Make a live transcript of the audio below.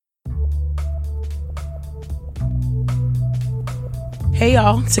Hey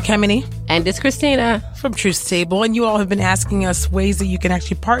y'all, it's Ekemini. And it's Christina from Truth Table. And you all have been asking us ways that you can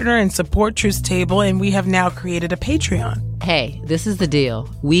actually partner and support Truth Table. And we have now created a Patreon. Hey, this is the deal.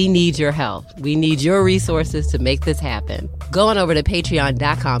 We need your help. We need your resources to make this happen. Go on over to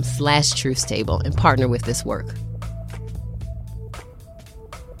patreon.com/truthstable and partner with this work.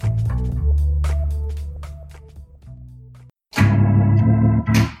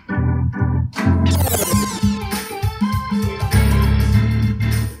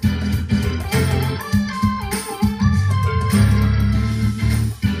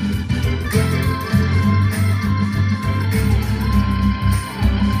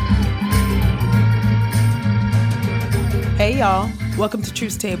 Hey y'all, welcome to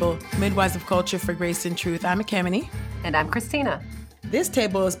Truth Table, Midwives of Culture for Grace and Truth. I'm Ekemini. And I'm Christina. This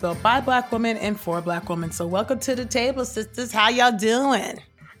table is built by Black women and for Black women. So welcome to the table, sisters. How y'all doing?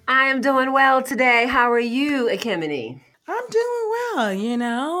 I am doing well today. How are you, Ekemini? I'm doing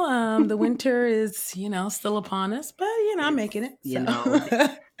well, the winter is, still upon us, but, I'm making it. So.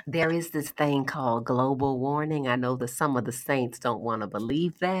 There is this thing called global warming. I know that some of the saints don't want to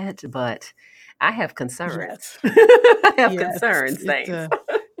believe that, but I have concerns. Yes. I have concerns, saints.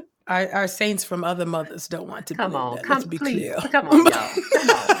 Our saints from other mothers don't want to believe that. Let's be clear. Come on, y'all. Come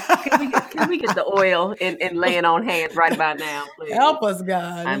on. Can we get the oil and lay it on hands right about now, please? Help us,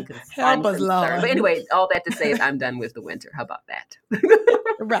 God. Help us, Lord. But anyway, all that to say is I'm done with the winter. How about that?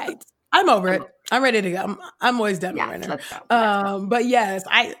 Right. I'm over it. I'm ready to go. I'm always done right now. Let's go. But yes,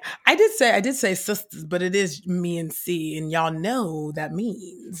 I did say sisters, but it is me and C, and y'all know that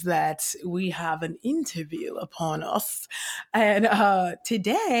means that we have an interview upon us. And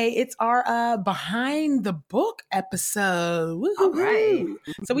today it's our behind the book episode. Woo-hoo-hoo. All right.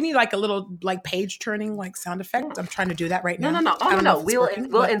 So we need like a little page turning sound effect. I'm trying to do that right now. No.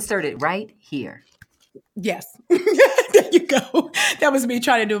 We'll insert it right here. Yes. There you go. That was me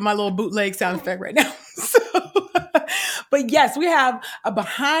trying to do my little bootleg sound effect right now. But yes, we have a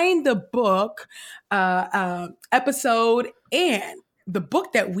behind the book episode, and the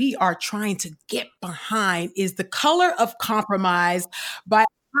book that we are trying to get behind is The Color of Compromise by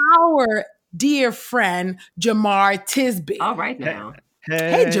our dear friend, Jemar Tisby. All right now.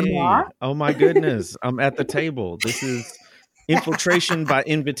 Hey, Jemar. Oh my goodness. I'm at the table. This is infiltration by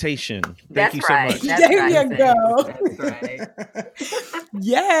invitation. Thank you so much. There you go. That's right.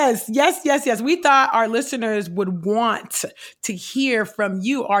 Yes. We thought our listeners would want to hear from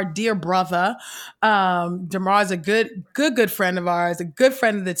you, our dear brother. Jemar is a good friend of ours, a good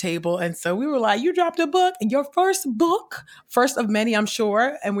friend of the table. And so we were like, you dropped a book, your first book, first of many, I'm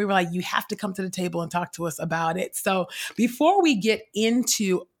sure. And we were like, you have to come to the table and talk to us about it. So before we get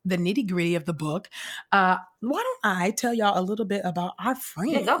into the nitty gritty of the book, why don't I tell y'all a little bit about our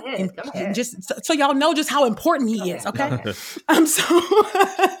friend? Yeah, go ahead. And just so y'all know just how important he is, okay? So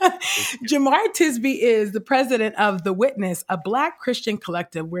Jemar Tisby is the president of The Witness, a Black Christian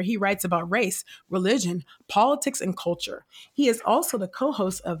collective where he writes about race, religion, politics, and culture. He is also the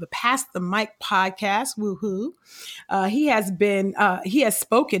co-host of the Pass the Mic podcast, woohoo. He has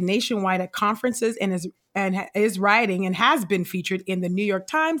spoken nationwide at conferences and is writing and has been featured in the New York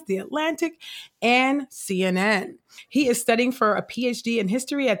Times, The Atlantic, and CNN. He is studying for a PhD in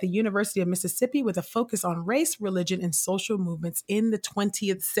history at the University of Mississippi with a focus on race, religion, and social movements in the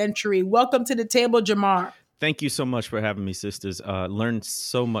 20th century. Welcome to the table, Jemar. Thank you so much for having me, sisters. Learned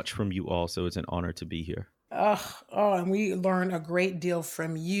so much from you all, so it's an honor to be here. And we learn a great deal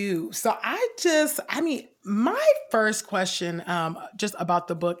from you. So my first question just about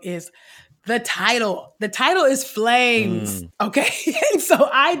the book is the title. The title is Flames. Okay. And so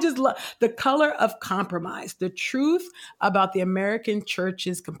I just love The Color of Compromise, the truth about the American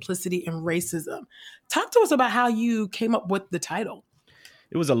church's complicity and racism. Talk to us about how you came up with the title.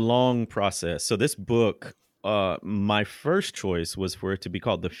 It was a long process. So this book, my first choice was for it to be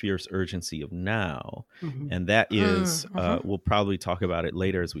called The Fierce Urgency of Now. Mm-hmm. And that is, we'll probably talk about it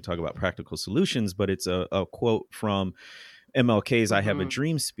later as we talk about practical solutions, but it's a quote from MLK's I Have a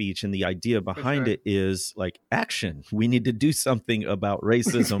Dream speech. And the idea behind it is action. We need to do something about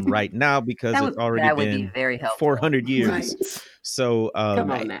racism right now because it's already been 400 years. Right. So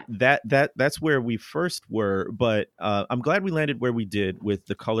that's where we first were. But I'm glad we landed where we did with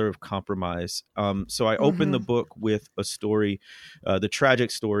The Color of Compromise. So I opened the book with a story, the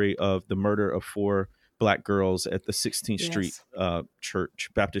tragic story of the murder of 4 Black girls at the 16th Street Church,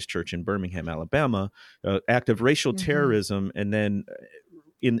 Baptist Church in Birmingham, Alabama, act of racial terrorism. And then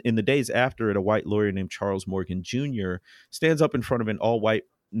in the days after it, a white lawyer named Charles Morgan Jr. stands up in front of an all-white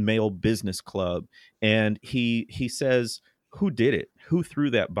male business club. And he says, who did it? Who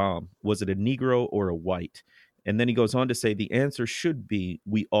threw that bomb? Was it a Negro or a white? And then he goes on to say the answer should be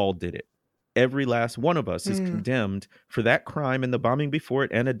we all did it. Every last one of us is condemned for that crime and the bombing before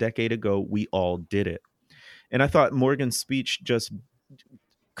it and a decade ago. We all did it. And I thought Morgan's speech just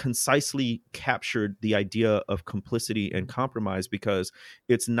concisely captured the idea of complicity and compromise, because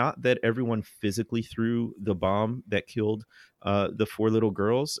it's not that everyone physically threw the bomb that killed the 4 little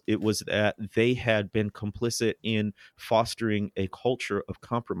girls. It was that they had been complicit in fostering a culture of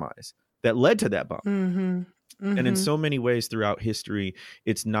compromise that led to that bomb. Mm-hmm. Mm-hmm. And in so many ways throughout history,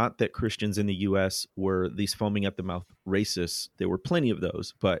 it's not that Christians in the U.S. were these foaming at the mouth racists. There were plenty of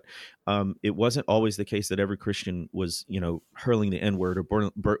those, but it wasn't always the case that every Christian was, hurling the N-word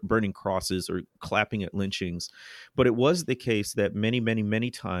or burning crosses or clapping at lynchings. But it was the case that many, many, many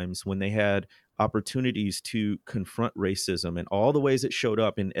times when they had opportunities to confront racism and all the ways it showed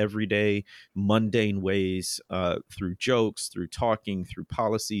up in everyday, mundane ways, through jokes, through talking, through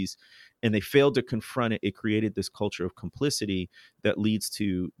policies, and they failed to confront it, it created this culture of complicity that leads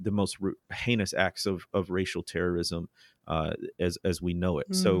to the most heinous acts of racial terrorism as we know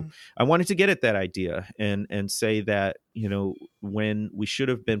it. So I wanted to get at that idea and say that, when we should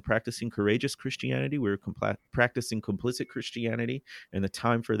have been practicing courageous Christianity, we were practicing complicit Christianity, and the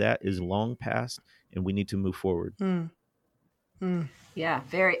time for that is long past, and we need to move forward. Yeah,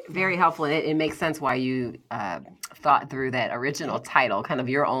 very, very helpful. And it makes sense why you thought through that original title, kind of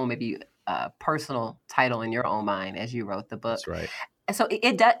your own, maybe personal title in your own mind as you wrote the book. That's right. And so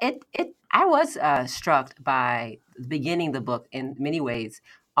I was struck by beginning the book in many ways,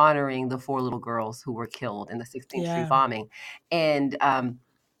 honoring the 4 little girls who were killed in the 16th Street bombing. And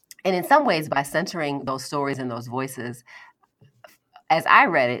in some ways, by centering those stories and those voices, as I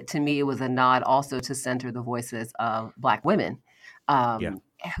read it, to me, it was a nod also to center the voices of Black women,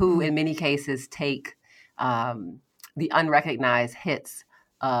 who in many cases take the unrecognized hits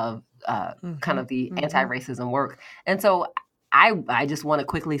of kind of the anti-racism work. And so I just want to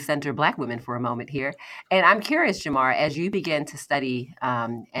quickly center Black women for a moment here. And I'm curious, Jemar, as you begin to study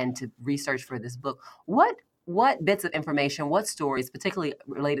and to research for this book, what bits of information, what stories, particularly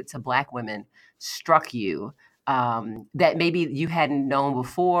related to Black women, struck you that maybe you hadn't known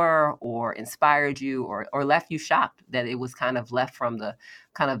before, or inspired you, or left you shocked that it was kind of left from the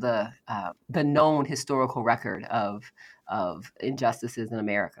known historical record of injustices in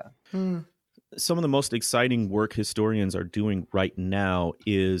America? Some of the most exciting work historians are doing right now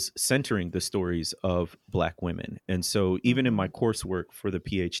is centering the stories of Black women. And so even in my coursework for the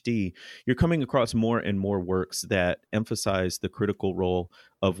PhD, you're coming across more and more works that emphasize the critical role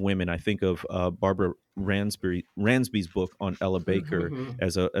of women. I think of Barbara Ransby's book on Ella Baker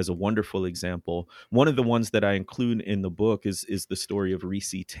as a wonderful example. One of the ones that I include in the book is the story of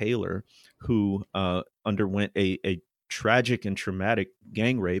Recy Taylor, who underwent a tragic and traumatic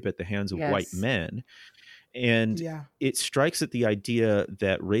gang rape at the hands of white men. And it strikes at the idea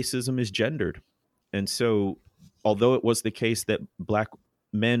that racism is gendered. And so although it was the case that Black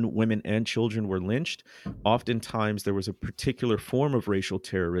men, women, and children were lynched, oftentimes there was a particular form of racial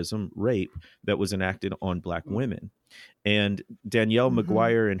terrorism, rape, that was enacted on Black women. And Danielle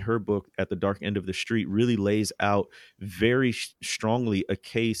McGuire, in her book At the Dark End of the Street, really lays out very strongly a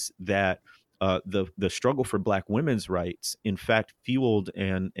case that the struggle for Black women's rights, in fact, fueled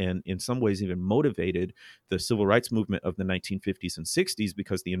and in some ways even motivated the civil rights movement of the 1950s and 60s,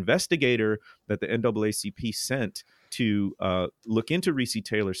 because the investigator that the NAACP sent to look into Recy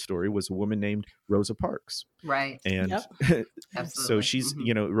Taylor's story was a woman named Rosa Parks. Right. And so she's,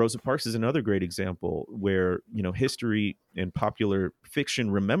 Rosa Parks is another great example where, history and popular fiction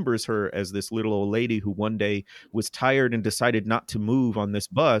remembers her as this little old lady who one day was tired and decided not to move on this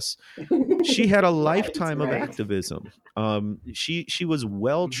bus. She had a lifetime of activism. She was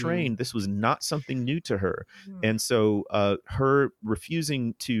well trained. This was not something new to her. And so her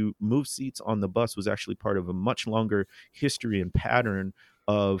refusing to move seats on the bus was actually part of a much longer history and pattern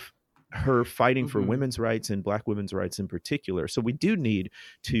of her fighting for women's rights and Black women's rights in particular. So we do need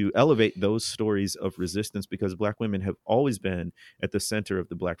to elevate those stories of resistance, because Black women have always been at the center of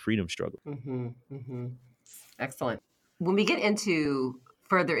the Black freedom struggle. Excellent. When we get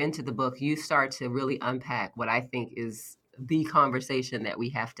further into the book, you start to really unpack what I think is the conversation that we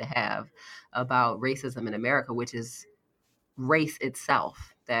have to have about racism in America, which is race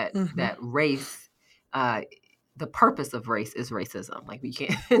itself, that race, the purpose of race is racism. Like we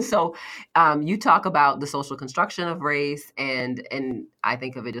can't. So you talk about the social construction of race, and I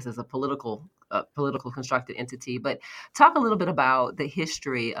think of it just as a political constructed entity. But talk a little bit about the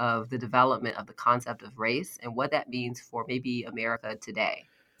history of the development of the concept of race and what that means for maybe America today.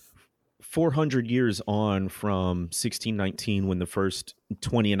 400 years on from 1619, when the first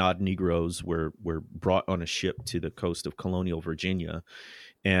 20 and odd Negroes were brought on a ship to the coast of colonial Virginia.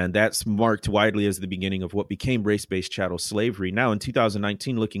 And that's marked widely as the beginning of what became race-based chattel slavery. Now, in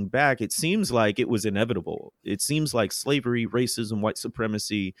 2019, looking back, it seems like it was inevitable. It seems like slavery, racism, white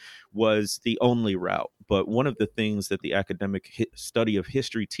supremacy was the only route. But one of the things that the academic study of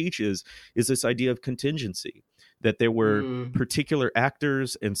history teaches is this idea of contingency, that there were particular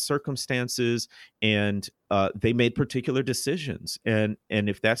actors and circumstances, and they made particular decisions. And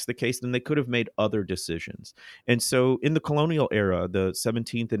if that's the case, then they could have made other decisions. And so in the colonial era, the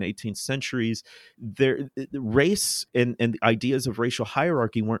 17th and 18th centuries, race and the ideas of racial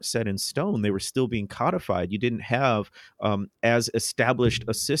hierarchy weren't set in stone. They were still being codified. You didn't have as established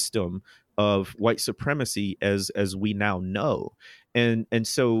a system of white supremacy as we now know. And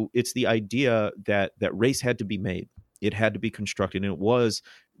so it's the idea that race had to be made. It had to be constructed, and it was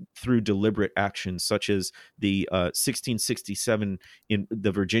through deliberate actions, such as the 1667 in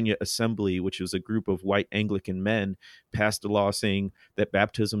the Virginia Assembly, which was a group of white Anglican men, passed a law saying that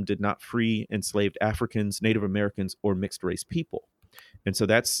baptism did not free enslaved Africans, Native Americans, or mixed race people. And so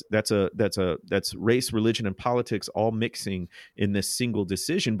that's race, religion, and politics all mixing in this single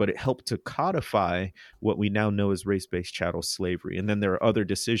decision, but it helped to codify what we now know as race-based chattel slavery. And then there are other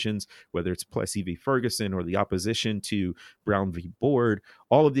decisions, whether it's Plessy v. Ferguson or the opposition to Brown v. Board.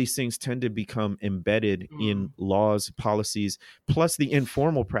 All of these things tend to become embedded in laws, policies, plus the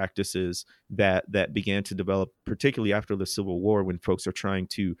informal practices that began to develop, particularly after the Civil War, when folks are trying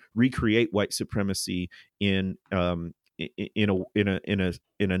to recreate white supremacy in a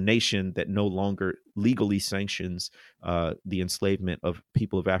nation that no longer legally sanctions the enslavement of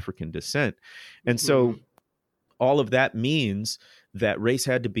people of African descent. And so all of that means that race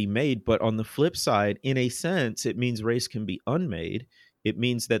had to be made. But on the flip side, in a sense, it means race can be unmade. It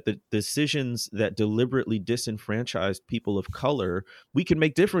means that the decisions that deliberately disenfranchised people of color, we can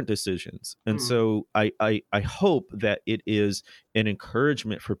make different decisions. And so I hope that it is an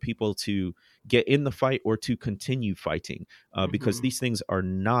encouragement for people to get in the fight or to continue fighting, because these things are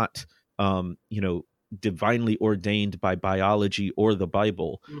not, divinely ordained by biology or the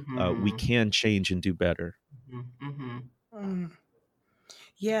Bible. We can change and do better.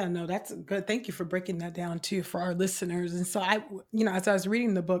 Yeah, no, that's good. Thank you for breaking that down too for our listeners. And so as I was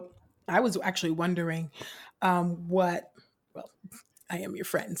reading the book, I was actually wondering well, I am your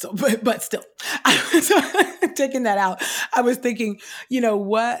friend, so but still, I was taking that out. I was thinking,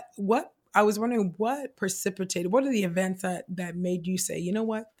 what I was wondering what precipitated, what are the events that made you say, you know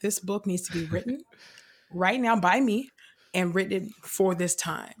what, this book needs to be written right now by me and written for this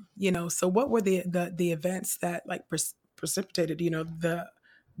time, So what were the events that like precipitated,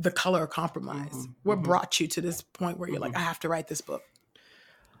 the color of compromise? What brought you to this point where you're like, I have to write this book?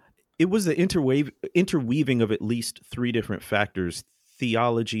 It was the interweaving of at least three different factors: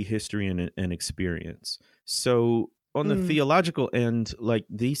 theology, history, and experience. So on the theological end, like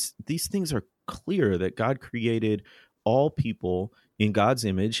these things are clear that God created all people in God's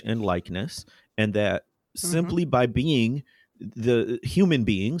image and likeness, and that simply by being the human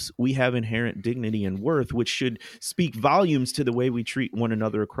beings, we have inherent dignity and worth, which should speak volumes to the way we treat one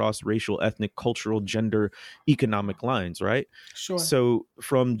another across racial, ethnic, cultural, gender, economic lines, right? Sure. So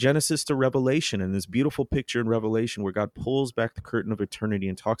from Genesis to Revelation, and this beautiful picture in Revelation where God pulls back the curtain of eternity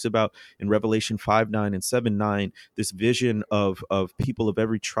and talks about in Revelation 5:9 and 7:9, this vision of people of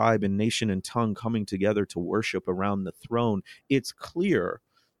every tribe and nation and tongue coming together to worship around the throne. It's clear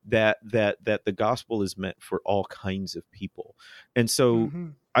that the gospel is meant for all kinds of people. And so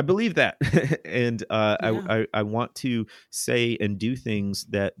I believe that. And I want to say and do things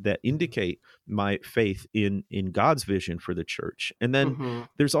that indicate my faith in God's vision for the church. And then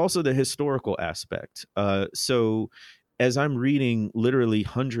there's also the historical aspect. So as I'm reading literally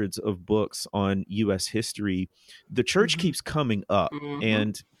hundreds of books on U.S. history, the church keeps coming up.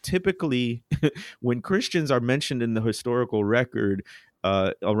 And typically when Christians are mentioned in the historical record,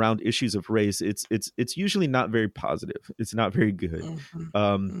 around issues of race, it's usually not very positive. It's not very good.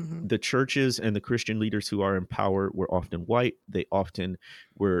 The churches and the Christian leaders who are in power were often white. They often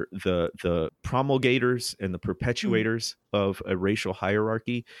were the promulgators and the perpetuators of a racial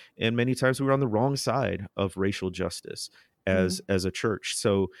hierarchy, and many times we were on the wrong side of racial justice as a church.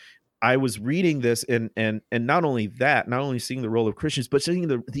 So I was reading this and not only that, not only seeing the role of Christians, but seeing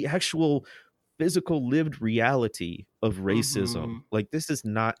the actual physical lived reality of racism. Like, this is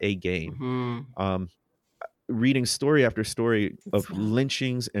not a game. Reading story after story of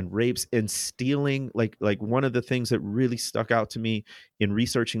lynchings and rapes and stealing, like one of the things that really stuck out to me in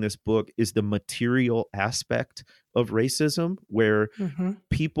researching this book is the material aspect of racism, where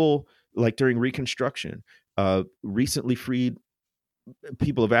people like during Reconstruction, recently freed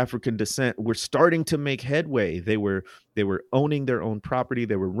people of African descent were starting to make headway. They were owning their own property.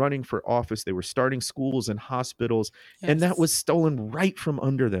 They were running for office. They were starting schools and hospitals, and that was stolen right from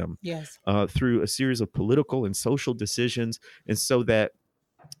under them. Yes. Through a series of political and social decisions, and so that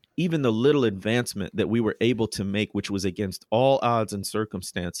even the little advancement that we were able to make, which was against all odds and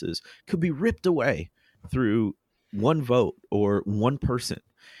circumstances, could be ripped away through one vote or one person.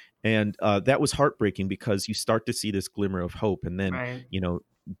 And that was heartbreaking, because you start to see this glimmer of hope, and then, Right.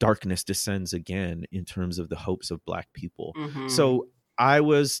 Darkness descends again in terms of the hopes of Black people. Mm-hmm. So I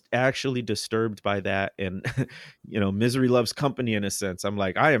was actually disturbed by that. And, misery loves company in a sense. I'm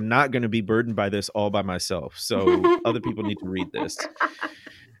like, I am not going to be burdened by this all by myself. So other people need to read this.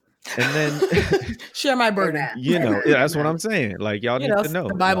 And then share my burden. That's what I'm saying. Like, y'all need to know.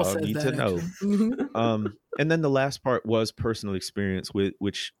 The Bible y'all says need that, to know. And then the last part was personal experience,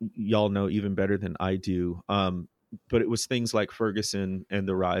 which y'all know even better than I do. But it was things like Ferguson and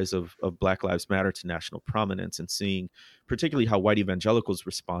the rise of Black Lives Matter to national prominence, and seeing particularly how white evangelicals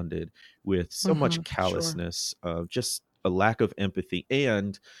responded with so much callousness, just a lack of empathy,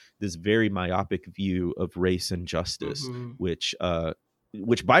 and this very myopic view of race and justice, which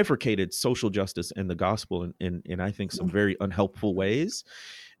bifurcated social justice and the gospel in I think some very unhelpful ways.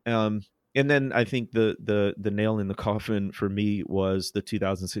 And then I think the nail in the coffin for me was the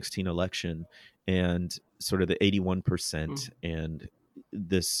 2016 election, and sort of the 81% and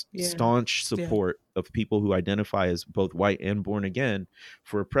this staunch support of people who identify as both white and born again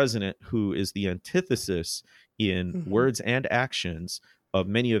for a president who is the antithesis in words and actions of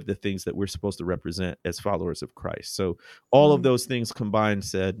many of the things that we're supposed to represent as followers of Christ. So all of those things combined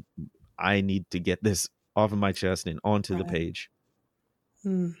said, I need to get this off of my chest and onto the page.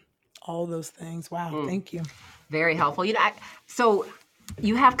 All those things. Wow. Thank you. Very helpful. So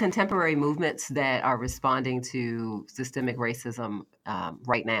you have contemporary movements that are responding to systemic racism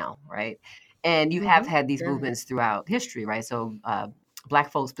right now, right? And you have had these movements throughout history, right? So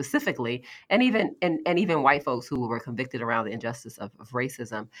Black folks specifically, and even white folks who were convicted around the injustice of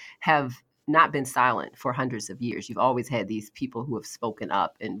racism, have not been silent for hundreds of years. You've always had these people who have spoken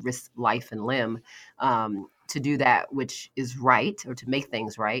up and risked life and limb to do that which is right, or to make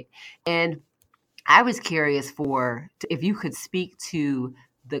things right. And I was curious if you could speak to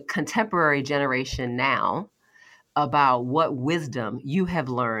the contemporary generation now about what wisdom you have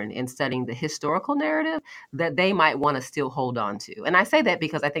learned in studying the historical narrative that they might want to still hold on to. And I say that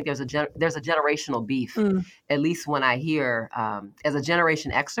because I think there's a generational beef, at least when I hear, as a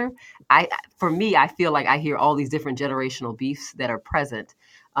Generation Xer, for me, I feel like I hear all these different generational beefs that are present.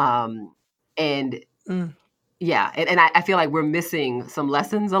 Yeah, and I feel like we're missing some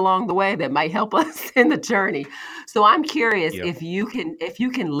lessons along the way that might help us in the journey. So I'm curious if you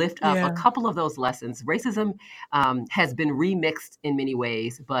can lift up a couple of those lessons. Racism has been remixed in many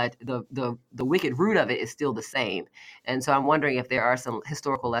ways, but the wicked root of it is still the same. And so I'm wondering if there are some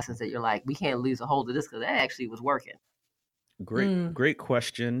historical lessons that you're like, we can't lose a hold of this because that actually was working. Great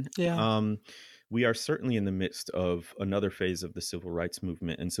question. Yeah. We are certainly in the midst of another phase of the civil rights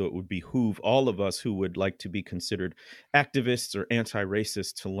movement. And so it would behoove all of us who would like to be considered activists or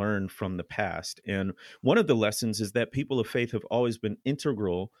anti-racist to learn from the past. And one of the lessons is that people of faith have always been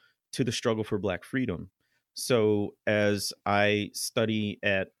integral to the struggle for Black freedom. So as I study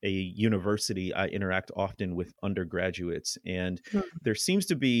at a university, I interact often with undergraduates, and there seems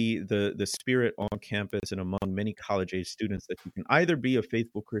to be the spirit on campus and among many college-age students that you can either be a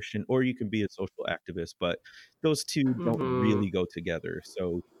faithful Christian or you can be a social activist, but those two don't really go together.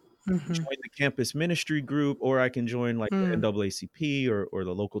 So join the campus ministry group, or I can join like the NAACP or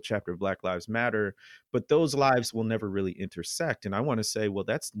the local chapter of Black Lives Matter, but those lives will never really intersect. And I want to say, well,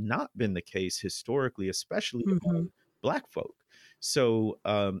 that's not been the case historically, especially among Black folk. So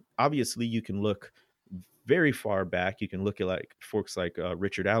obviously you can look very far back. You can look at like folks like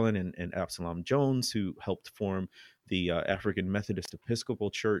Richard Allen and Absalom Jones, who helped form the African Methodist Episcopal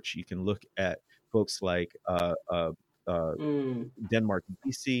Church. You can look at folks like Denmark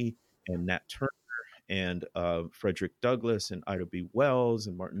Vesey and Nat Turner and Frederick Douglass and Ida B. Wells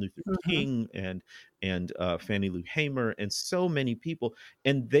and Martin Luther King and Fannie Lou Hamer and so many people.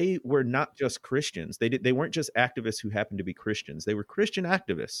 And they were not just Christians. They weren't just activists who happened to be Christians. They were Christian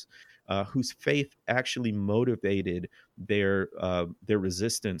activists whose faith actually motivated their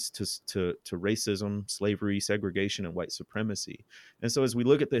resistance to racism, slavery, segregation, and white supremacy. And so as we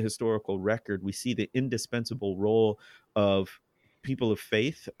look at the historical record, we see the indispensable role of people of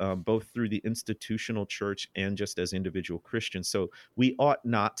faith, both through the institutional church and just as individual Christians. So we ought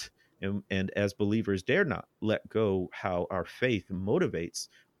not, and as believers dare not, let go how our faith motivates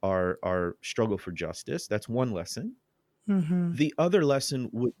our struggle for justice. That's one lesson. Mm-hmm. The other lesson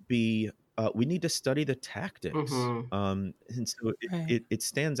would be we need to study the tactics. Mm-hmm. And so Right. it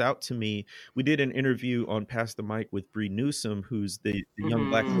stands out to me. We did an interview on Pass the Mic with Bree Newsom, who's the young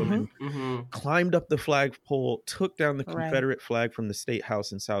Black Mm-hmm. woman, Mm-hmm. climbed up the flagpole, took down the Right. Confederate flag from the State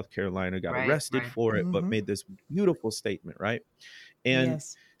House in South Carolina, got Right. arrested Right. for it, but Mm-hmm. made this beautiful statement, right? And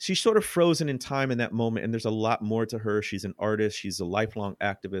Yes. she's sort of frozen in time in that moment. And there's a lot more to her. She's an artist. She's a lifelong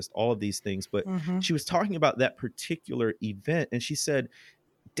activist, all of these things. But Mm-hmm. she was talking about that particular event. And she said,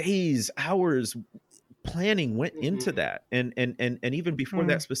 days, hours, planning went into that, and even before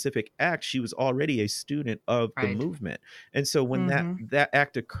that specific act, she was already a student of the Right. movement. And so when Mm-hmm. that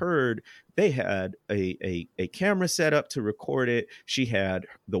act occurred, they had a camera set up to record it. She had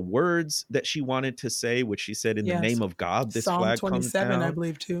the words that she wanted to say, which she said, in the Yes. name of God, this Psalm flag comes 27, down, I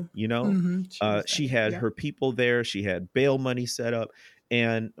believe, too. you know. Mm-hmm. She had her people there. She had bail money set up.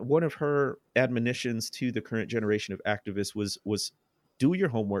 And one of her admonitions to the current generation of activists was do your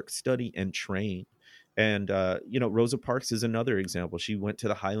homework, study, and train. And Rosa Parks is another example. She went to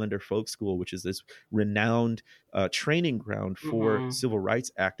the Highlander Folk School, which is this renowned training ground for civil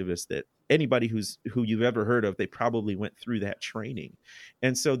rights activists that anybody who you've ever heard of, they probably went through that training.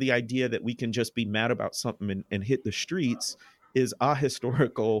 And so the idea that we can just be mad about something and hit the streets is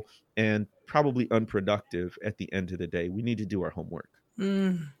ahistorical and probably unproductive at the end of the day. We need to do our homework.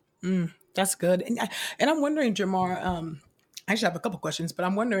 That's good. And I'm wondering, Jamar, I actually have a couple questions, but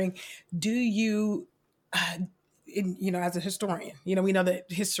I'm wondering, do you, as a historian, we know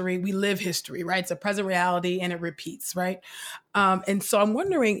that history, we live history, right? It's a present reality and it repeats, right? And so I'm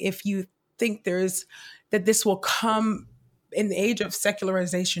wondering if you think that this will come in the age of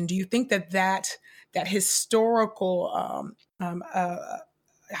secularization. Do you think that historical,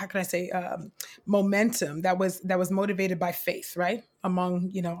 how can I say, momentum that was motivated by faith, right,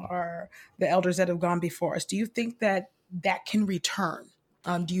 among the elders that have gone before us? Do you think that can return?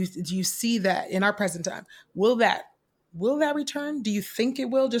 Do you see that in our present time? Will that return? Do you think it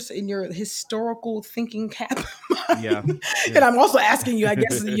will? Just in your historical thinking cap. Yeah. And I'm also asking you, I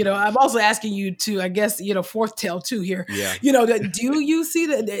guess, I'm also asking you to, I guess, fourth tale too here. Yeah. Do you see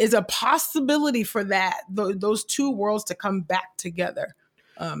that is a possibility for those two worlds to come back together?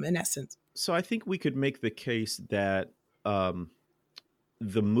 In essence. So I think we could make the case that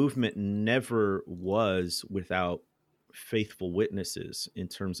the movement never was without faithful witnesses in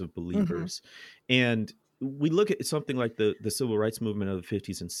terms of believers. And we look at something like the civil rights movement of the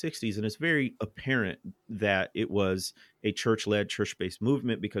 50s and 60s, and it's very apparent that it was a church-led, church-based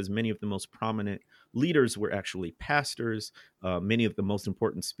movement because many of the most prominent leaders were actually pastors. Many of the most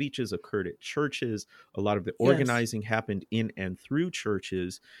important speeches occurred at churches. A lot of the organizing happened in and through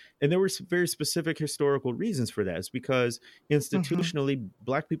churches. And there were some very specific historical reasons for that. It's because institutionally,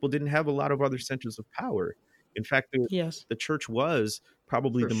 Black people didn't have a lot of other centers of power. In fact, the church was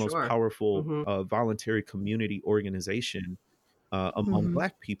probably the most powerful voluntary community organization among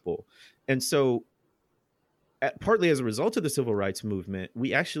Black people. And so partly as a result of the civil rights movement,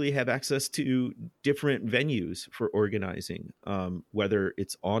 we actually have access to different venues for organizing, whether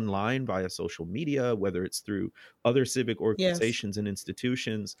it's online via social media, whether it's through other civic organizations and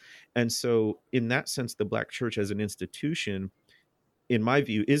institutions. And so in that sense, the Black church as an institution, in my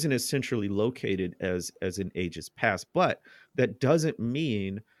view, isn't as centrally located as in ages past. But that doesn't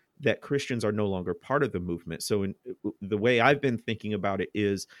mean that Christians are no longer part of the movement. So the way I've been thinking about it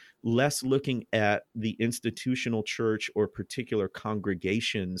is less looking at the institutional church or particular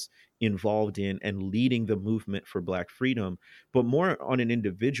congregations involved in and leading the movement for Black freedom, but more on an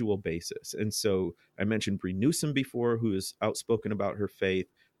individual basis. And so I mentioned Bree Newsom before, who is outspoken about her faith.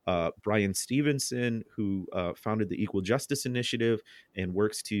 Brian Stevenson, who founded the Equal Justice Initiative and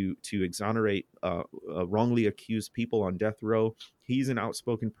works to exonerate wrongly accused people on death row. He's an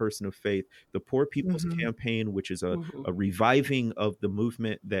outspoken person of faith. The Poor People's Campaign, which is a reviving of the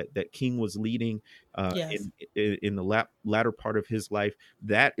movement that King was leading in the latter part of his life,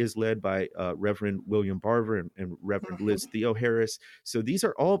 that is led by Reverend William Barber and Reverend Liz Theoharis. So these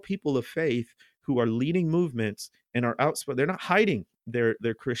are all people of faith who are leading movements and are outspoken. They're not hiding their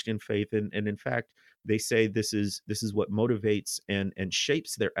Christian faith, and in fact, they say this is what motivates and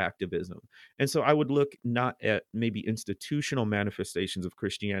shapes their activism. And so I would look not at maybe institutional manifestations of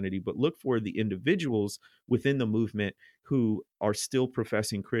Christianity, but look for the individuals within the movement who are still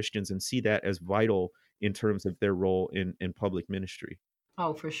professing Christians and see that as vital in terms of their role in public ministry.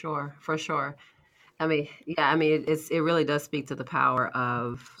 Oh, for sure, for sure. I mean, yeah, I mean, it really does speak to the power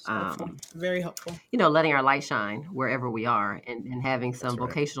of, very helpful. Letting our light shine wherever we are, and having some That's right.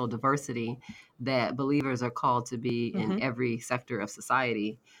 vocational diversity that believers are called to be in every sector of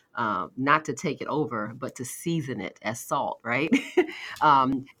society, not to take it over, but to season it as salt, right?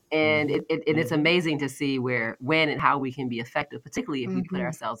 And it's amazing to see when and how we can be effective, particularly if we put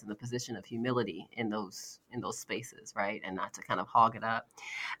ourselves in the position of humility in those spaces, right? And not to kind of hog it up.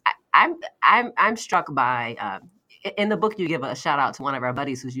 I'm struck by, in the book you give a shout out to one of our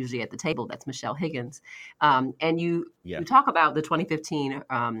buddies who's usually at the table. That's Michelle Higgins, and you talk about the 2015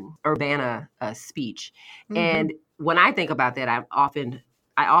 Urbana speech. And when I think about that, I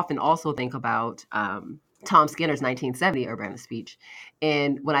often also think about Tom Skinner's 1970 Urbana speech.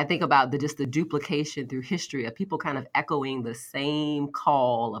 And when I think about the duplication through history of people kind of echoing the same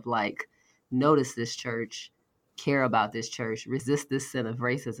call of like, notice this church, care about this church, resist this sin of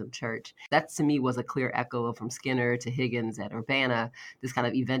racism, church. That to me was a clear echo from Skinner to Higgins at Urbana, this kind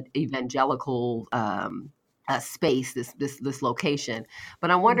of evangelical space, this location.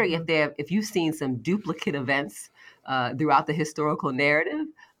 But I'm wondering if you've seen some duplicate events throughout the historical narrative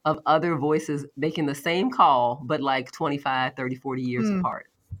of other voices making the same call, but like 25, 30, 40 years apart.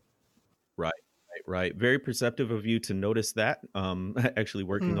 Right. Very perceptive of you to notice that. Actually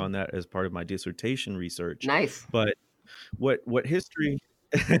working on that as part of my dissertation research. Nice. But what history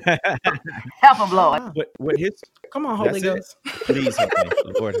help them, Lord. What history? Come on, Holy Ghost. Please help me.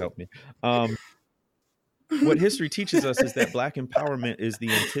 Lord help me. What history teaches us is that Black empowerment is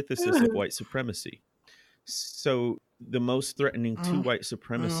the antithesis of white supremacy. So the most threatening to white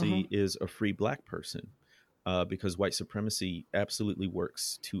supremacy is a free Black person. Because white supremacy absolutely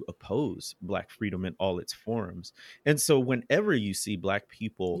works to oppose Black freedom in all its forms. And so whenever you see Black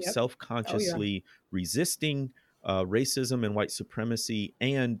people self-consciously resisting racism and white supremacy,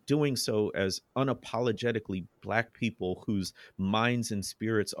 and doing so as unapologetically Black people whose minds and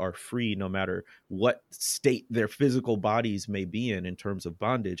spirits are free, no matter what state their physical bodies may be in terms of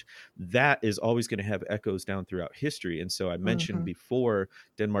bondage, that is always going to have echoes down throughout history. And so I mentioned before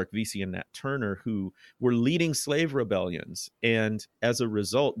Denmark Vesey and Nat Turner, who were leading slave rebellions. And as a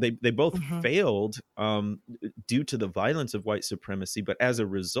result, they both failed due to the violence of white supremacy. But as a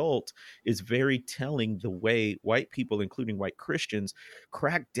result, is very telling the way white people, including white Christians,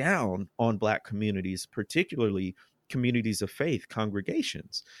 crack down on Black communities, particularly communities of faith,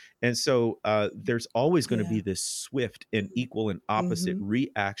 congregations. And so there's always going to be this swift and equal and opposite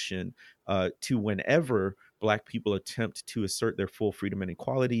reaction to whenever Black people attempt to assert their full freedom and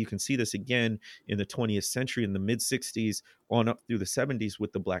equality. You can see this again in the 20th century, in the mid-60s on up through the 70s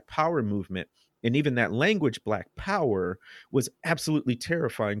with the Black Power movement. And even that language, Black Power, was absolutely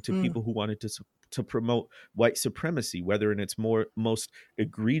terrifying to people who wanted to promote white supremacy, whether in its most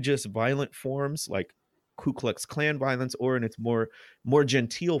egregious violent forms like Ku Klux Klan violence, or in its more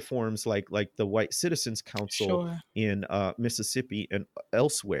genteel forms like the White Citizens Council in Mississippi and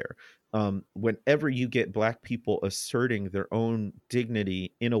elsewhere. Whenever you get Black people asserting their own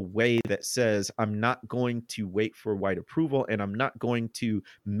dignity in a way that says, I'm not going to wait for white approval, and I'm not going to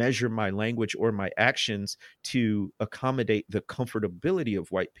measure my language or my actions to accommodate the comfortability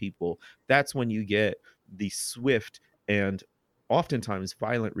of white people, that's when you get the swift and oftentimes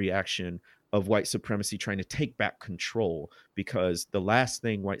violent reaction of white supremacy trying to take back control, because the last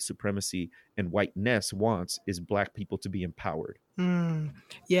thing white supremacy and whiteness wants is Black people to be empowered.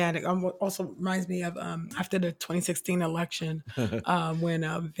 Yeah, and it also reminds me of after the 2016 election,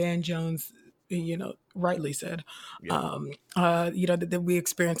 when Van Jones, rightly said, that we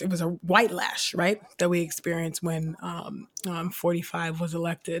experienced, it was a white lash, right, that we experienced when 45 was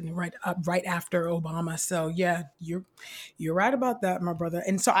elected right after Obama. So yeah, you're right about that, my brother.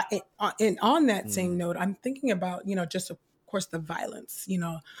 And so on that same note, I'm thinking about, just of course the violence,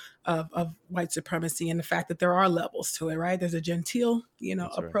 of white supremacy, and the fact that there are levels to it, right? There's a genteel,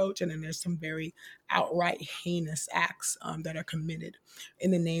 approach, and then there's some very outright heinous acts that are committed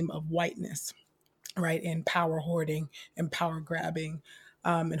in the name of whiteness, right? And power hoarding and power grabbing,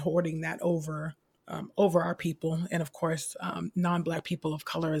 and hoarding that over our people, and of course, non-Black people of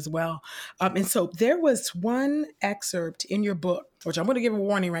color as well. And so there was one excerpt in your book, which I'm going to give a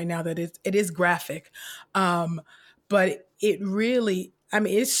warning right now that it is graphic, but it really,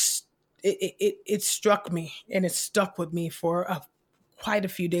 it struck me, and it stuck with me for quite a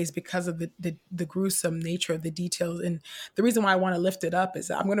few days because of the gruesome nature of the details. And the reason why I want to lift it up is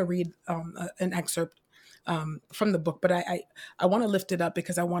I'm going to read an excerpt from the book, but I want to lift it up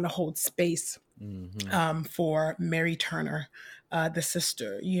because I want to hold space for Mary Turner, the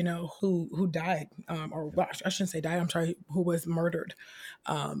sister, you know, who died, or well, I shouldn't say died, I'm sorry, who was murdered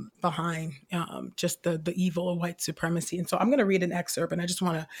behind just the evil of white supremacy. And so I'm going to read an excerpt, and I just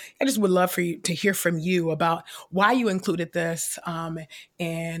would love for you to hear from you about why you included this, and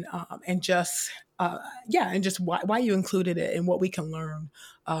just why you included it and what we can learn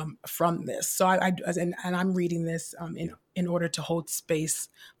from this. So and I'm reading this in order to hold space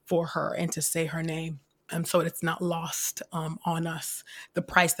for her and to say her name. So it's not lost on us, the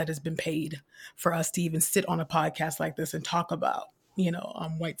price that has been paid for us to even sit on a podcast like this and talk about,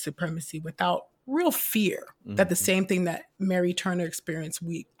 white supremacy without real fear that the same thing that Mary Turner experienced,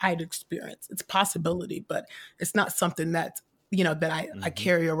 I'd experience. It's a possibility, but it's not something that, that I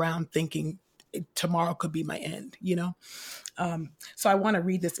carry around thinking tomorrow could be my end, So I want to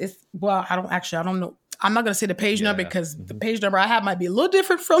read this. I don't know. I'm not going to say the page number because the page number I have might be a little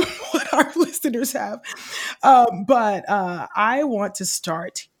different from what our listeners have. But I want to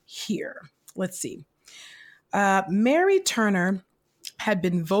start here. Let's see. Mary Turner had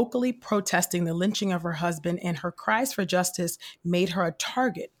been vocally protesting the lynching of her husband, and her cries for justice made her a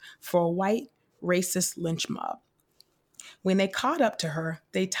target for a white racist lynch mob. When they caught up to her,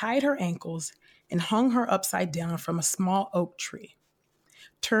 they tied her ankles and hung her upside down from a small oak tree.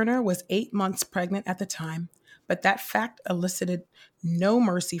 Turner was 8 months pregnant at the time, but that fact elicited no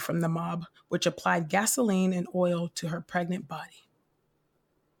mercy from the mob, which applied gasoline and oil to her pregnant body.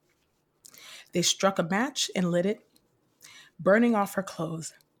 They struck a match and lit it, burning off her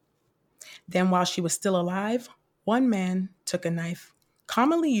clothes. Then, while she was still alive, one man took a knife,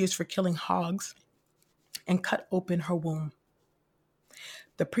 commonly used for killing hogs, and cut open her womb.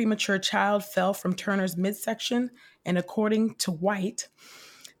 The premature child fell from Turner's midsection, and according to White,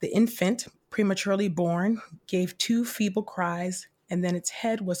 the infant, prematurely born, gave 2 feeble cries, and then its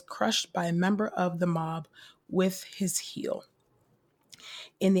head was crushed by a member of the mob with his heel.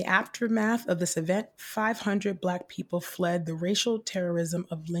 In the aftermath of this event, 500 Black people fled the racial terrorism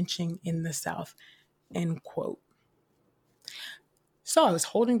of lynching in the South, end quote. So I was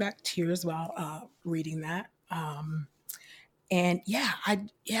holding back tears while reading that.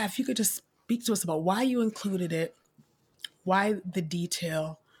 If you could just speak to us about why you included it, why the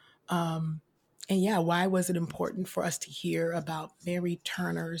detail, why was it important for us to hear about Mary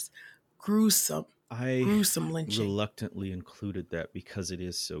Turner's gruesome lynching? I reluctantly included that because it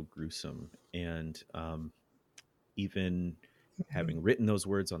is so gruesome. And even having written those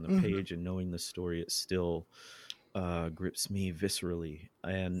words on the page and knowing the story, it still grips me viscerally.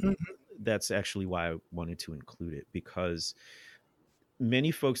 And that's actually why I wanted to include it, because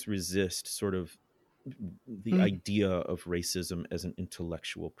many folks resist sort of the idea of racism as an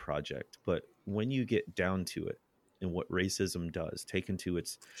intellectual project. But when you get down to it, and what racism does, taken to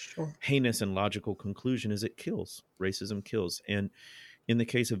its heinous and logical conclusion, is it kills. Racism kills. And in the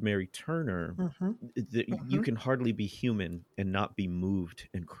case of Mary Turner, you can hardly be human and not be moved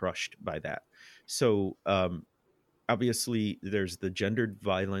and crushed by that. So obviously, there's the gendered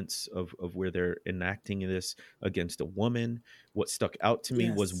violence of where they're enacting this against a woman. What stuck out to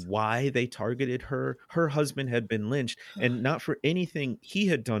me was why they targeted her. Her husband had been lynched, and not for anything he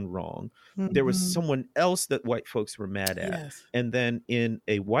had done wrong. There was someone else that white folks were mad at. And then in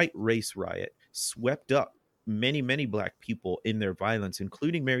a white race riot, swept up many, many Black people in their violence,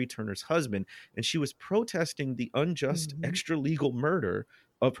 including Mary Turner's husband. And she was protesting the unjust extra legal murder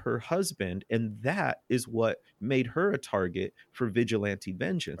of her husband, and that is what made her a target for vigilante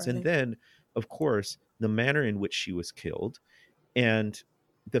vengeance. And then, of course, the manner in which she was killed, and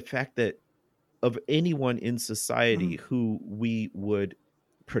the fact that of anyone in society who we would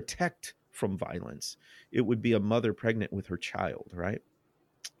protect from violence, it would be a mother pregnant with her child, right?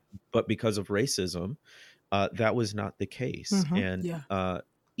 But because of racism, that was not the case. And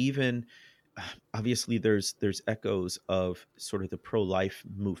even obviously there's echoes of sort of the pro-life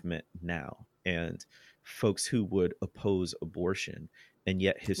movement now, and folks who would oppose abortion. And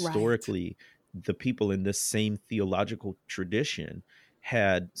yet historically, the people in this same theological tradition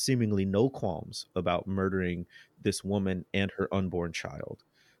had seemingly no qualms about murdering this woman and her unborn child.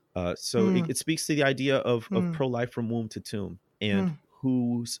 So it speaks to the idea of pro-life from womb to tomb, and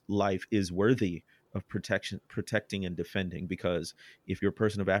whose life is worthy of protecting and defending. Because if you're a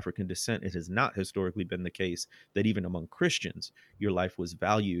person of African descent, it has not historically been the case that even among Christians, your life was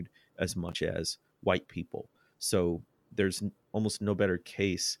valued as much as white people. So there's almost no better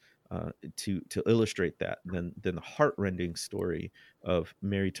case to illustrate that than the heartrending story of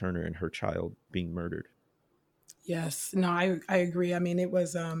Mary Turner and her child being murdered. Yes, no, I agree. I mean, it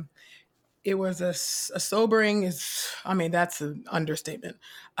was a sobering, that's an understatement,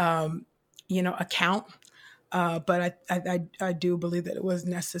 account But I do believe that it was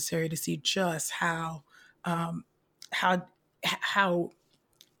necessary to see just how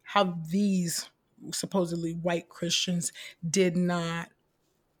how these supposedly white Christians did not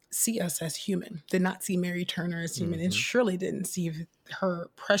see us as human, did not see Mary Turner as human, and surely didn't see her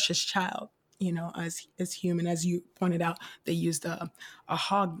precious child, as human. As you pointed out, they used a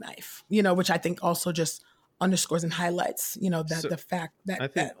hog knife, which I think also just underscores and highlights, that the fact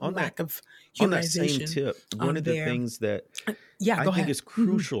that lack of humanization. On that same tip, one of the things that I think is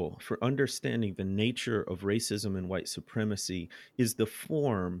crucial for understanding the nature of racism and white supremacy is the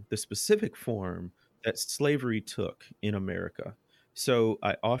specific form that slavery took in America. So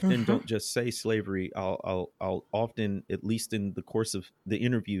I often don't just say slavery. I'll often, at least in the course of the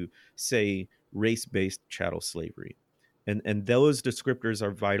interview, say race-based chattel slavery. And those descriptors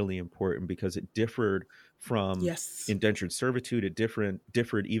are vitally important because it differed from indentured servitude. It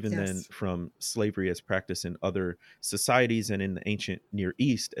differed even then from slavery as practiced in other societies and in the ancient Near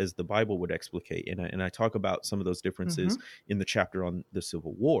East, as the Bible would explicate. And I talk about some of those differences in the chapter on the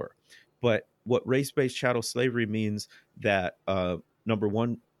Civil War. But what race-based chattel slavery means that, number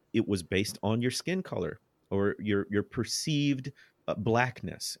one, it was based on your skin color or your perceived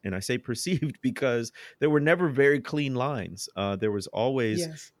blackness. And I say perceived because there were never very clean lines. There was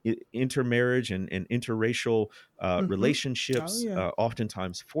always intermarriage and interracial relationships,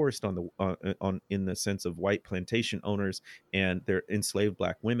 oftentimes forced on in the sense of white plantation owners and their enslaved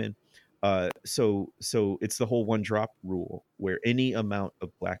black women. So it's the whole one drop rule, where any amount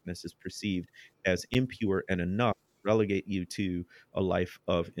of blackness is perceived as impure and enough to relegate you to a life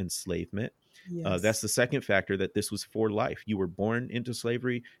of enslavement. That's the second factor, that this was for life. You were born into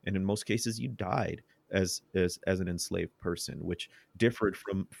slavery, and in most cases you died as an enslaved person, which differed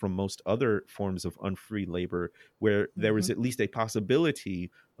from most other forms of unfree labor, where there was at least a possibility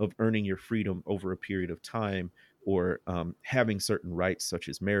of earning your freedom over a period of time, or having certain rights such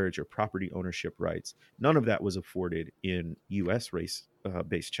as marriage or property ownership rights. None of that was afforded in U.S.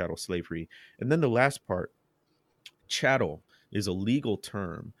 race-based chattel slavery. And then the last part, chattel is a legal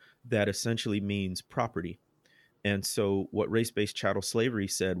term that essentially means property. And so what race-based chattel slavery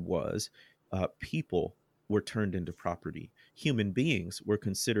said was people were turned into property. Human beings were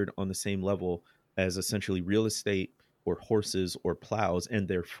considered on the same level as essentially real estate or horses or plows, and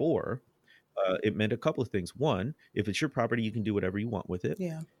therefore it meant a couple of things. One, if it's your property, you can do whatever you want with it.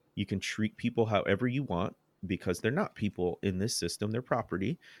 Yeah. You can treat people however you want, because they're not people in this system, they're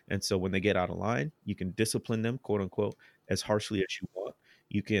property. And so when they get out of line, you can discipline them, quote unquote, as harshly as you want.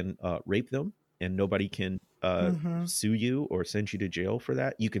 You can rape them, and nobody can sue you or send you to jail for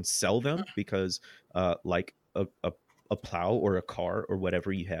that. You can sell them because like a plow or a car or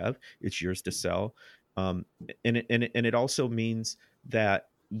whatever you have, it's yours to sell. And it also means that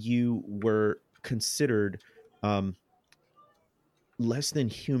you were considered less than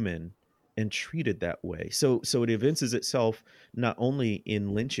human and treated that way. So it evinces itself not only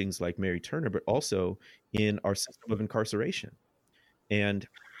in lynchings like Mary Turner, but also in our system of incarceration and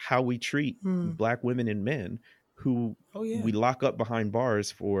how we treat Black women and men who we lock up behind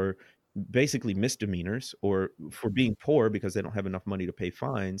bars for basically misdemeanors or for being poor because they don't have enough money to pay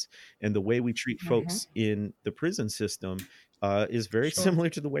fines. And the way we treat folks in the prison system is very similar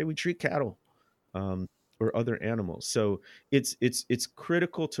to the way we treat cattle or other animals. So it's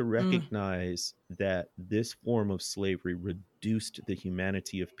critical to recognize that this form of slavery reduced the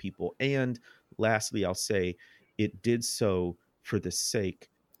humanity of people. And lastly, I'll say it did so for the sake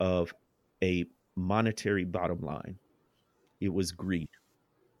of a monetary bottom line. It was greed.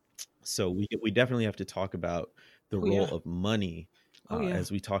 So we definitely have to talk about the role of money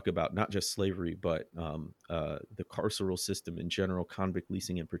as we talk about not just slavery, but the carceral system in general, convict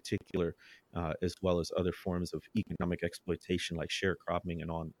leasing in particular, as well as other forms of economic exploitation like sharecropping and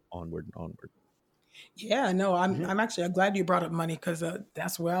onward and onward. Yeah, no, I'm actually glad you brought up money, because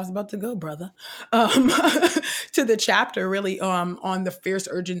that's where I was about to go, brother. To the chapter really on the fierce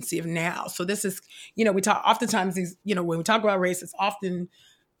urgency of now. So this is, we talk oftentimes these, when we talk about race, it's often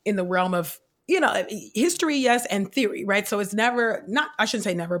in the realm of, history, yes, and theory, right? So it's never, I shouldn't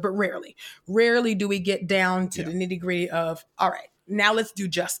say never, but rarely do we get down to the nitty gritty of, all right, now let's do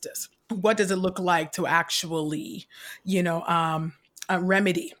justice. What does it look like to actually,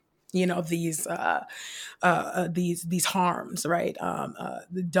 remedy, these harms, right?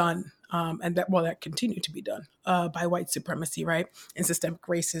 Done. And that continue to be done by white supremacy, right? And systemic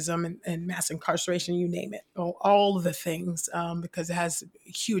racism and mass incarceration, you name it, all of the things, because it has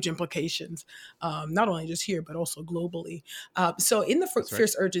huge implications, not only just here, but also globally. So in the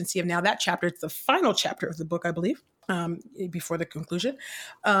fierce urgency of now, that chapter, it's the final chapter of the book, I believe. before the conclusion.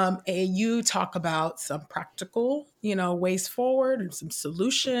 And you talk about some practical, ways forward and some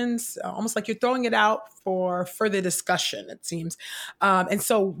solutions, almost like you're throwing it out for further discussion, it seems. And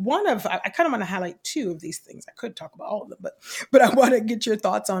so I kind of want to highlight two of these things. I could talk about all of them, but I want to get your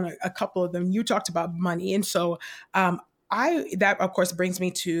thoughts on a couple of them. You talked about money. And so that of course brings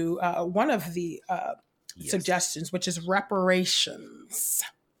me to one of the suggestions, which is reparations.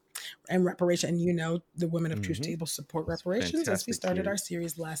 And reparation, the Women of Truth Table support reparations as we started our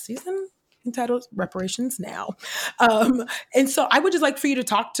series last season entitled Reparations Now. And so I would just like for you to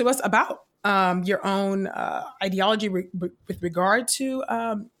talk to us about your own ideology with regard to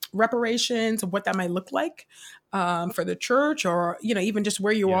reparations and what that might look like for the church, or, even just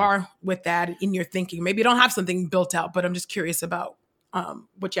where you are with that in your thinking. Maybe you don't have something built out, but I'm just curious about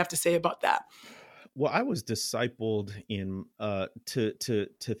what you have to say about that. Well, I was discipled in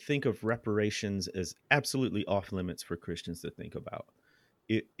to think of reparations as absolutely off limits for Christians to think about.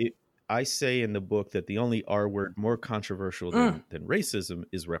 I say in the book that the only R word more controversial than racism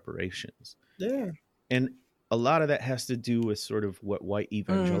is reparations. Yeah. And a lot of that has to do with sort of what white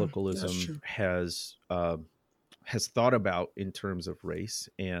evangelicalism has thought about in terms of race.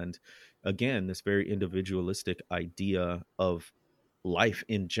 And again, this very individualistic idea of life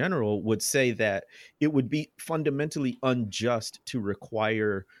in general would say that it would be fundamentally unjust to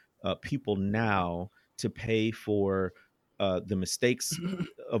require people now to pay for the mistakes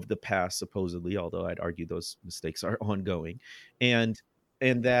of the past, supposedly, although I'd argue those mistakes are ongoing, and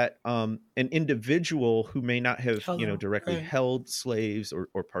that an individual who may not have directly held slaves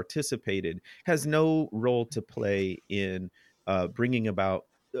or participated has no role to play in bringing about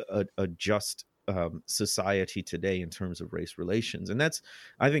a just society today in terms of race relations. And that's,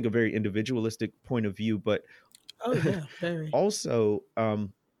 I think, a very individualistic point of view, but also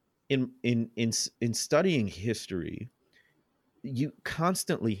in studying history, you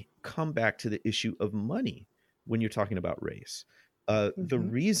constantly come back to the issue of money when you're talking about race. The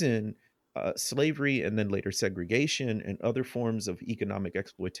reason slavery and then later segregation and other forms of economic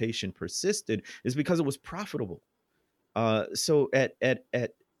exploitation persisted is because it was profitable. So at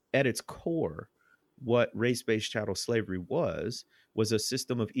its core, what race-based chattel slavery was a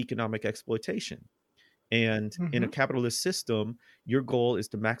system of economic exploitation. And in a capitalist system, your goal is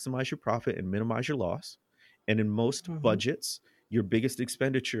to maximize your profit and minimize your loss. And in most budgets, your biggest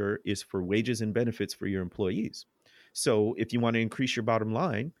expenditure is for wages and benefits for your employees. So if you want to increase your bottom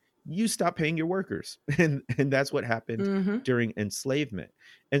line, you stop paying your workers. And that's what happened during enslavement.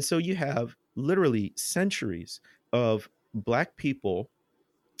 And so you have literally centuries of Black people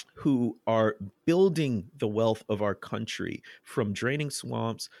who are building the wealth of our country, from draining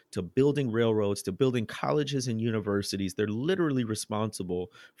swamps to building railroads to building colleges and universities. They're literally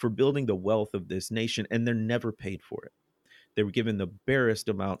responsible for building the wealth of this nation, and they're never paid for it. They were given the barest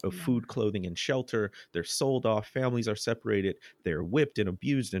amount of food, clothing, and shelter. They're sold off. Families are separated. They're whipped and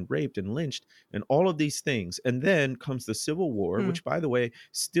abused and raped and lynched and all of these things. And then comes the Civil War, which, by the way,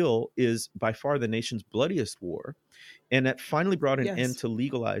 still is by far the nation's bloodiest war. And that finally brought an end to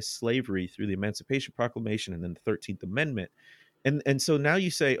legalized slavery through the Emancipation Proclamation and then the 13th Amendment. And so now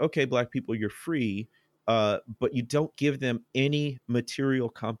you say, okay, Black people, you're free. But you don't give them any material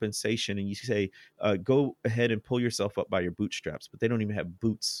compensation, and you say, go ahead and pull yourself up by your bootstraps, but they don't even have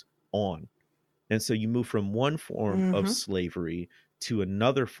boots on. And so you move from one form of slavery to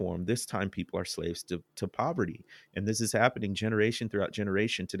another form. This time people are slaves to poverty. And this is happening generation throughout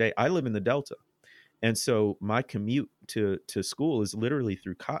generation. Today, I live in the Delta. And so my commute to school is literally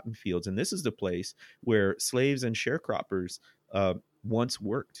through cotton fields. And this is the place where slaves and sharecroppers once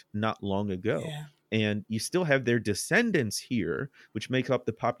worked not long ago. Yeah. And you still have their descendants here, which make up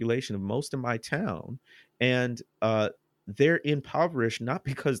the population of most of my town. And they're impoverished not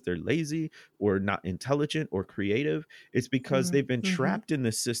because they're lazy or not intelligent or creative. It's because they've been trapped in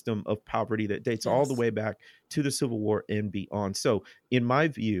this system of poverty that dates all the way back to the Civil War and beyond. So in my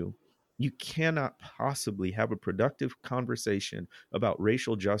view, you cannot possibly have a productive conversation about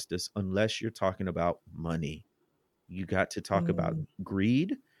racial justice unless you're talking about money. You got to talk about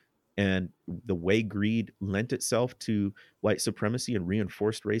greed and the way greed lent itself to white supremacy and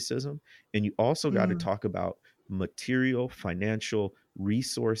reinforced racism. And you also got to talk about material, financial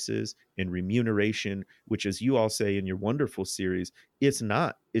resources and remuneration, which, as you all say in your wonderful series, it's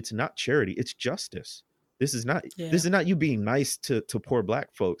not charity, it's justice. This is not you being nice to poor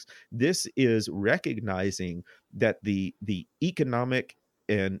Black folks. This is recognizing that the economic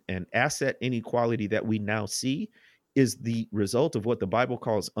and asset inequality that we now see is the result of what the Bible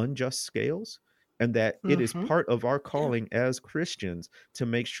calls unjust scales. and that it is Mm-hmm. part of our Yeah. calling as Christians to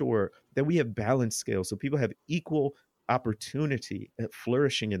make sure that we have balanced scales so people have equal opportunity at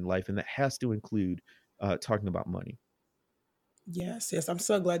flourishing in life, and that has to include talking about money. Yes, yes. I'm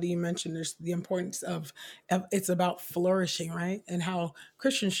so glad that you mentioned there's the importance of it's about flourishing, right? And how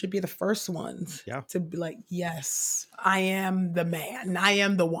Christians should be the first ones Yeah. to be like, yes, I am the man. I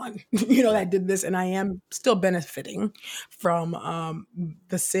am the one, Right. that did this, and I am still benefiting from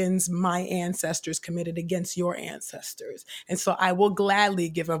the sins my ancestors committed against your ancestors. And so I will gladly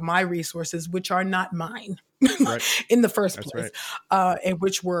give of my resources, which are not mine Right. in the first That's place, right. and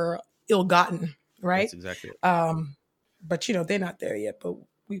which were ill-gotten, right? That's exactly it. But they're not there yet. But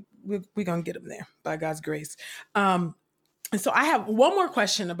we're gonna get them there by God's grace. And so I have one more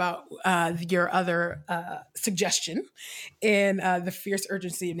question about your other suggestion in the fierce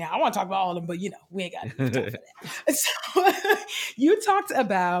urgency. Now I want to talk about all of them, but we ain't got enough time for that. So you talked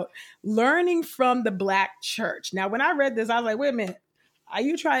about learning from the Black church. Now, when I read this, I was like, wait a minute, are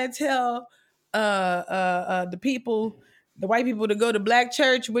you trying to tell the people, the white people, to go to Black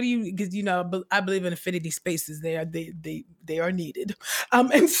church? What do you? Because I believe in affinity spaces. They are needed,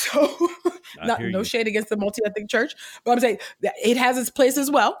 and so no shade against the multi-ethnic church, but I'm saying that it has its place as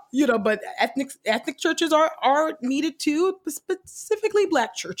well. But ethnic churches are needed too, specifically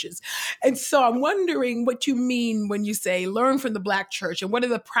Black churches. And so I'm wondering what you mean when you say learn from the Black church, and what are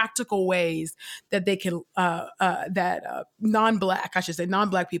the practical ways that they can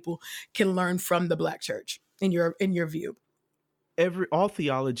non-Black people can learn from the Black church in your view. All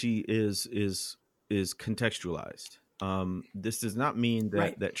theology is contextualized. This does not mean that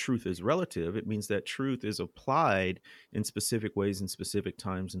Right. that truth is relative. It means that truth is applied in specific ways, in specific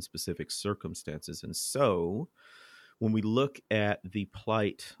times, in specific circumstances. And so when we look at the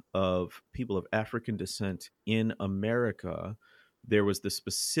plight of people of African descent in America, there was the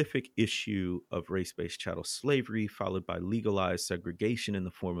specific issue of race-based chattel slavery, followed by legalized segregation in the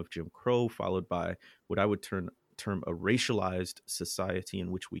form of Jim Crow, followed by what I would term a racialized society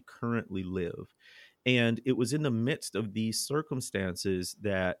in which we currently live. And it was in the midst of these circumstances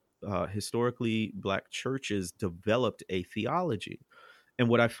that historically Black churches developed a theology. And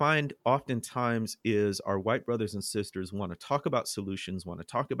what I find oftentimes is our white brothers and sisters want to talk about solutions, want to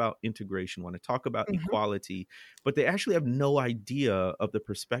talk about integration, want to talk about equality, but they actually have no idea of the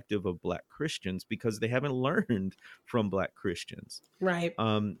perspective of Black Christians because they haven't learned from Black Christians. Right.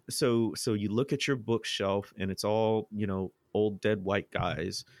 So you look at your bookshelf and it's all, old dead white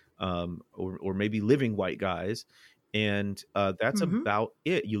guys, or maybe living white guys. And that's about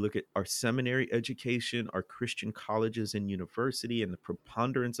it. You look at our seminary education, our Christian colleges and university, and the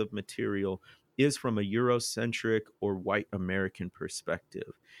preponderance of material is from a Eurocentric or white American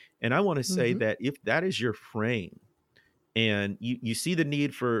perspective. And I want to say that if that is your frame, and you see the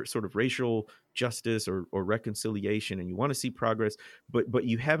need for sort of racial justice or reconciliation, and you want to see progress, but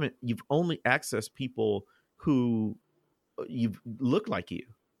you've only accessed people who you look like you,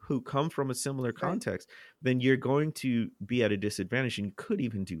 who come from a similar context, then you're going to be at a disadvantage and could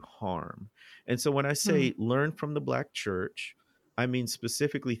even do harm. And so when I say learn from the Black church, I mean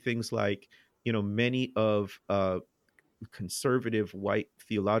specifically things like, many of conservative white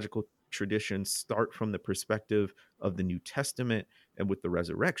theological traditions start from the perspective of the New Testament and with the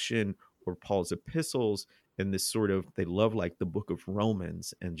resurrection or Paul's epistles, and this sort of, they love like the book of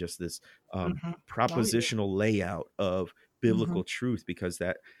Romans and just this propositional layout of biblical truth, because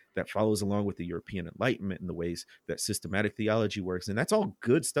that follows along with the European Enlightenment and the ways that systematic theology works. And that's all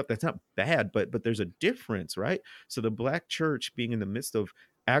good stuff. That's not bad, but there's a difference, right? So the Black church being in the midst of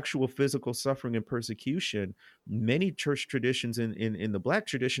actual physical suffering and persecution, many church traditions in the Black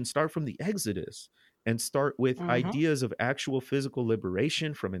tradition start from the Exodus and start with ideas of actual physical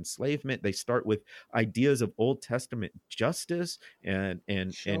liberation from enslavement. They start with ideas of Old Testament justice and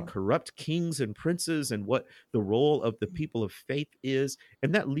corrupt kings and princes and what the role of the people of faith is.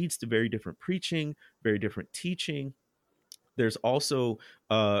 And that leads to very different preaching, very different teaching. There's also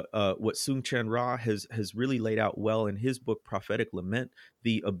what Soong-Chan Rah has really laid out well in his book, Prophetic Lament,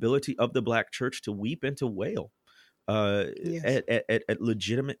 the ability of the Black church to weep and to wail at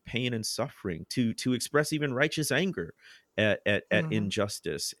legitimate pain and suffering, to express even righteous anger at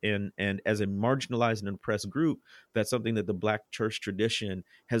injustice. And as a marginalized and oppressed group, that's something that the Black church tradition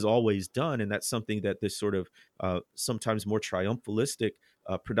has always done. And that's something that this sort of sometimes more triumphalistic,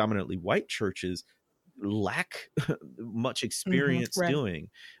 predominantly white churches lack much experience doing.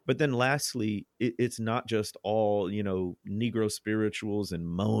 But then lastly, it's not just all, Negro spirituals and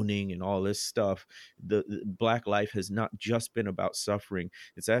moaning and all this stuff. The Black life has not just been about suffering.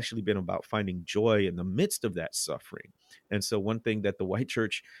 It's actually been about finding joy in the midst of that suffering. And so one thing that the white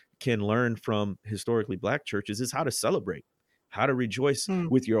church can learn from historically Black churches is how to celebrate, how to rejoice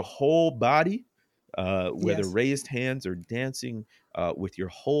with your whole body, whether raised hands or dancing, with your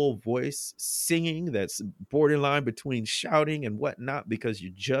whole voice, singing that's borderline between shouting and whatnot, because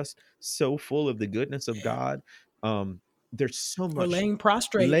you're just so full of the goodness of God. There's so much. Or laying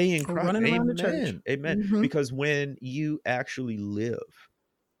prostrate. Or running around the church. Amen. Because when you actually live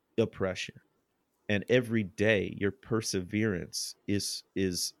oppression, and every day your perseverance is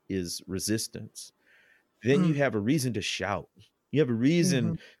resistance, then you have a reason to shout. You have a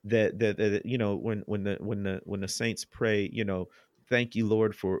reason that when the saints pray, thank you,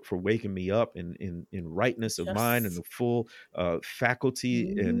 Lord, for waking me up in rightness of mind and the full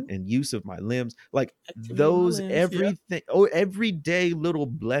faculty and use of my limbs. Like those everything, everyday little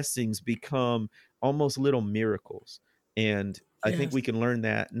blessings become almost little miracles. And I think we can learn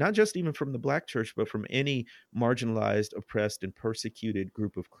that not just even from the Black church, but from any marginalized, oppressed, and persecuted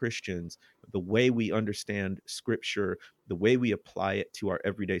group of Christians. The way we understand Scripture, the way we apply it to our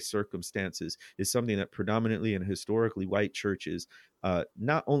everyday circumstances, is something that predominantly and historically white churches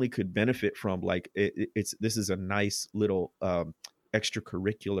not only could benefit from. Like this is a nice little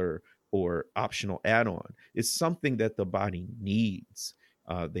extracurricular or optional add-on. It's something that the body needs.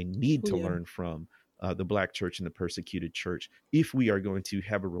 They need to learn from the Black church and the persecuted church if we are going to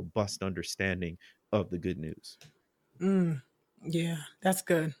have a robust understanding of the good news. Yeah, that's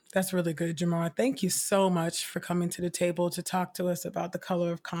good. That's really good, Jamar. Thank you so much for coming to the table to talk to us about the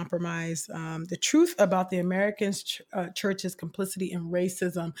color of compromise, the truth about the American church's complicity in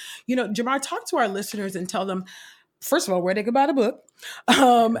racism. Jamar, talk to our listeners and tell them, first of all, where they can buy the book,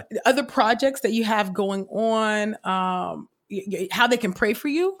 other projects that you have going on, how they can pray for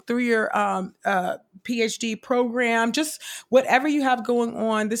you through your PhD program, just whatever you have going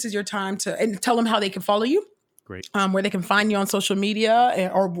on. This is your time and tell them how they can follow you. Great. Where they can find you on social media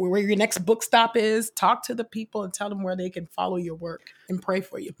or where your next book stop is. Talk to the people and tell them where they can follow your work and pray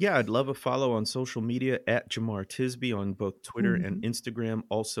for you. Yeah, I'd love a follow on social media at Jemar Tisby on both Twitter and Instagram,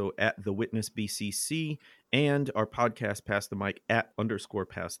 also at The Witness BCC, and our podcast Pass the Mic at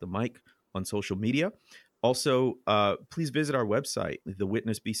 _Pass the Mic on social media. Also, please visit our website,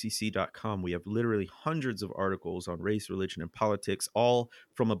 thewitnessbcc.com. We have literally hundreds of articles on race, religion, and politics, all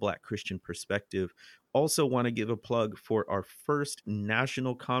from a Black Christian perspective. Also want to give a plug for our first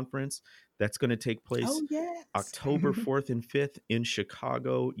national conference that's going to take place October 4th and 5th in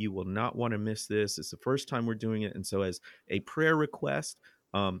Chicago. You will not want to miss this. It's the first time we're doing it. And so as a prayer request,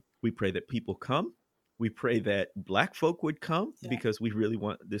 we pray that people come. We pray that Black folk would come because we really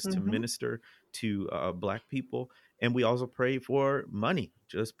want this to minister to Black people. And we also pray for money,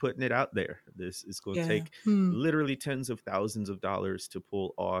 just putting it out there. This is going to take literally tens of thousands of dollars to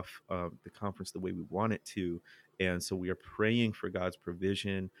pull off the conference the way we want it to. And so we are praying for God's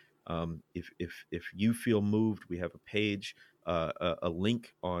provision. If you feel moved, we have a page, a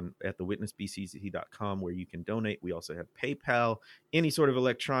link at thewitnessbcc.com where you can donate. We also have PayPal, any sort of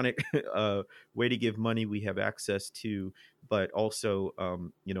electronic way to give money we have access to, but also,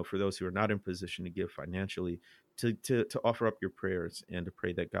 for those who are not in position to give financially, to offer up your prayers and to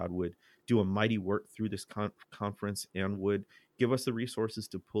pray that God would do a mighty work through this conference and would give us the resources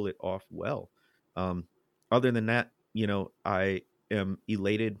to pull it off well. Other than that, I am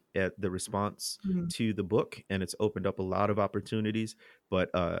elated at the response to the book, and it's opened up a lot of opportunities,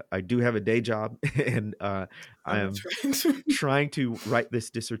 but I do have a day job and I am trying to write this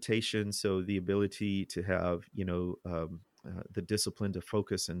dissertation. So the ability to have, the discipline to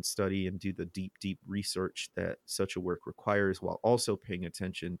focus and study and do the deep research that such a work requires, while also paying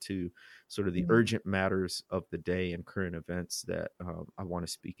attention to sort of the urgent matters of the day and current events that I want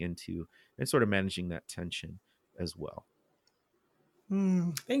to speak into, and sort of managing that tension as well.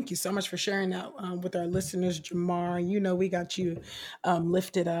 Thank you so much for sharing that with our listeners, Jamar. We got you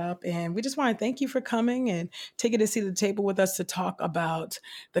lifted up, and we just want to thank you for coming and taking a seat at the table with us to talk about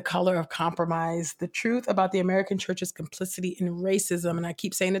the color of compromise, the truth about the American church's complicity in racism. And I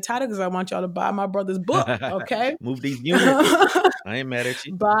keep saying the title because I want y'all to buy my brother's book. Okay, move these units. I ain't mad at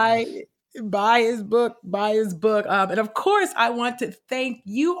you. Buy his book. And of course, I want to thank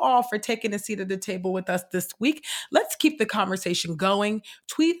you all for taking a seat at the table with us this week. Let's keep the conversation going.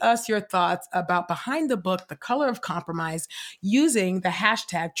 Tweet us your thoughts about Behind the Book, The Color of Compromise, using the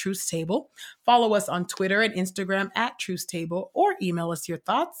hashtag TruthTable. Follow us on Twitter and Instagram at TruthTable, or email us your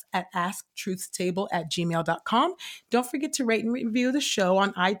thoughts at asktruthstable@gmail.com. Don't forget to rate and review the show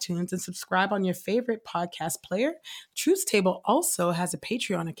on iTunes and subscribe on your favorite podcast player. TruthTable also has a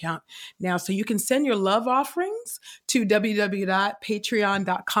Patreon account now, so you can send your love offerings to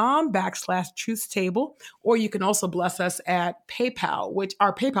www.patreon.com/truthstable, or you can also bless us at PayPal, which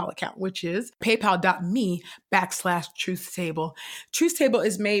our PayPal account, which is paypal.me/truthstable. TruthTable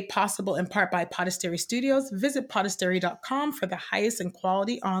is made possible in part by Podastery Studios. Visit podastery.com for the highest in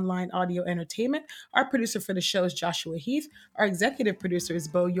quality online audio entertainment. Our producer for the show is Joshua Heath. Our executive producer is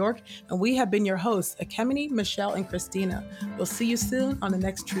Bo York, and we have been your hosts, Ekemini, Michelle, and Christina. We'll see you soon on the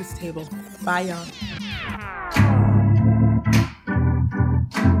next Truth Table. Bye, y'all.